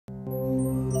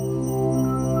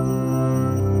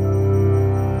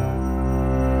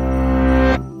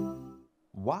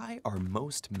Why are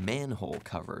most manhole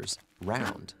covers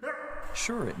round?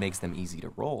 Sure, it makes them easy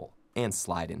to roll and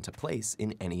slide into place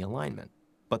in any alignment.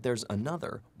 But there's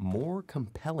another, more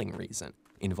compelling reason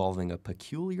involving a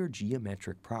peculiar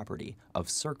geometric property of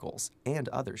circles and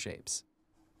other shapes.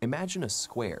 Imagine a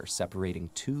square separating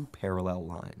two parallel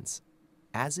lines.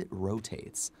 As it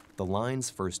rotates, the lines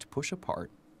first push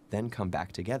apart, then come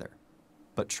back together.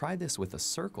 But try this with a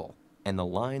circle, and the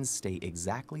lines stay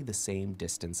exactly the same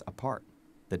distance apart,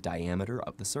 the diameter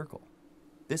of the circle.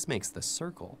 This makes the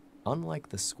circle, unlike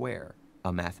the square,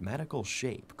 a mathematical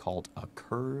shape called a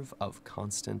curve of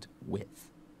constant width.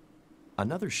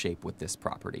 Another shape with this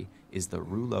property is the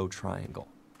rouleau triangle.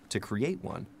 To create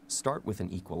one, start with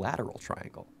an equilateral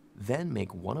triangle, then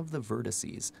make one of the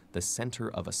vertices the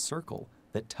center of a circle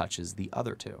that touches the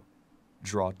other two.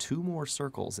 Draw two more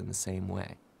circles in the same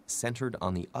way, centered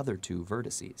on the other two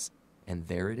vertices, and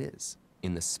there it is,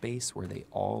 in the space where they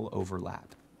all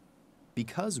overlap.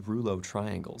 Because rouleau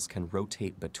triangles can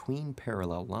rotate between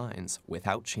parallel lines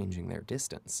without changing their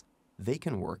distance, they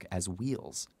can work as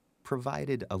wheels,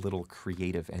 provided a little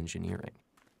creative engineering.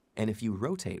 And if you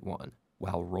rotate one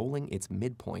while rolling its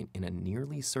midpoint in a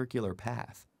nearly circular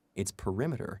path, its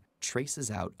perimeter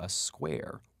traces out a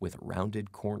square with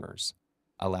rounded corners,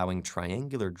 allowing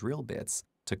triangular drill bits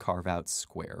to carve out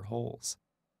square holes.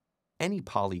 Any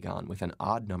polygon with an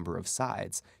odd number of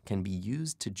sides can be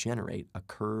used to generate a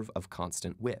curve of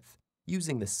constant width,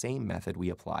 using the same method we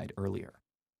applied earlier,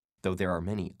 though there are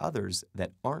many others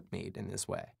that aren't made in this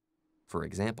way. For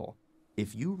example,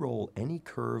 if you roll any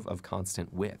curve of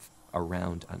constant width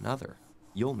around another,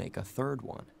 you'll make a third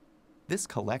one. This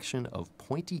collection of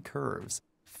pointy curves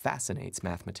fascinates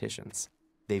mathematicians.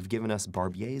 They've given us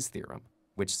Barbier's theorem,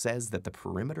 which says that the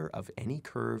perimeter of any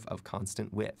curve of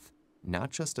constant width,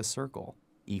 not just a circle,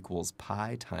 equals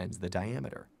pi times the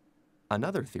diameter.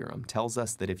 Another theorem tells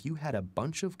us that if you had a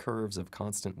bunch of curves of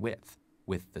constant width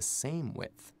with the same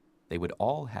width, they would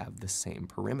all have the same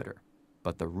perimeter,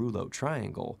 but the rouleau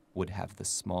triangle would have the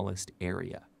smallest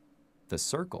area. The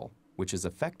circle, which is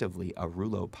effectively a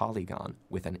rouleau polygon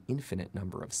with an infinite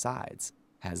number of sides,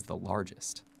 has the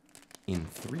largest. In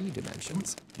 3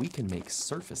 dimensions, we can make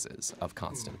surfaces of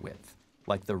constant width,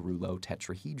 like the rouleau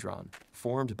tetrahedron,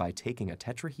 formed by taking a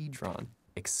tetrahedron,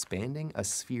 expanding a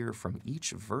sphere from each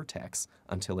vertex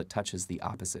until it touches the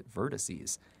opposite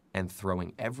vertices, and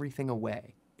throwing everything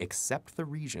away except the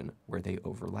region where they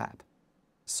overlap.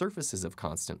 Surfaces of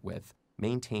constant width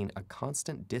maintain a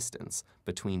constant distance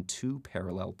between two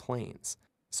parallel planes,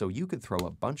 so you could throw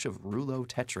a bunch of rouleau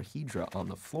tetrahedra on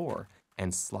the floor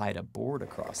and slide a board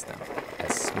across them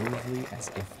as smoothly as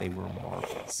if they were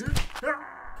marbles.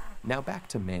 Now back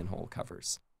to manhole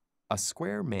covers. A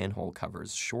square manhole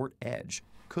cover's short edge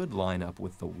could line up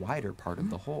with the wider part of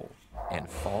the hole and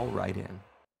fall right in.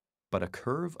 But a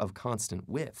curve of constant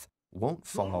width won't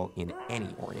fall in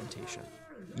any orientation.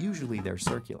 Usually they're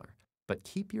circular, but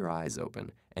keep your eyes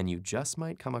open and you just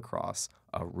might come across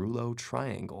a rouleau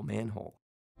triangle manhole.